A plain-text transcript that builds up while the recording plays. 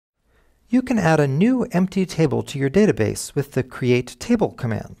You can add a new empty table to your database with the create table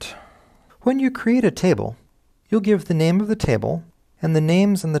command. When you create a table, you'll give the name of the table and the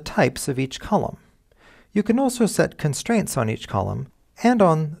names and the types of each column. You can also set constraints on each column and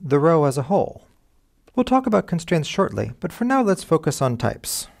on the row as a whole. We'll talk about constraints shortly, but for now let's focus on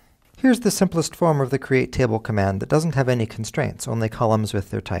types. Here's the simplest form of the create table command that doesn't have any constraints, only columns with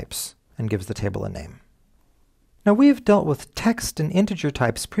their types, and gives the table a name. Now we've dealt with text and integer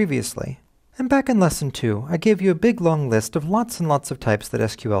types previously, and back in lesson 2 I gave you a big long list of lots and lots of types that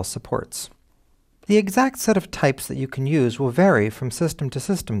SQL supports. The exact set of types that you can use will vary from system to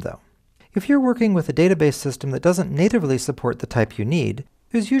system though. If you're working with a database system that doesn't natively support the type you need,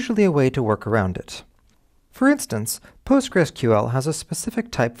 there's usually a way to work around it. For instance, PostgreSQL has a specific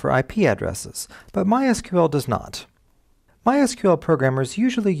type for IP addresses, but MySQL does not. MySQL programmers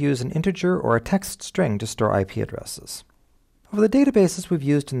usually use an integer or a text string to store IP addresses. Of the databases we've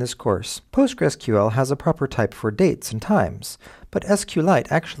used in this course, PostgreSQL has a proper type for dates and times, but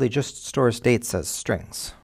SQLite actually just stores dates as strings.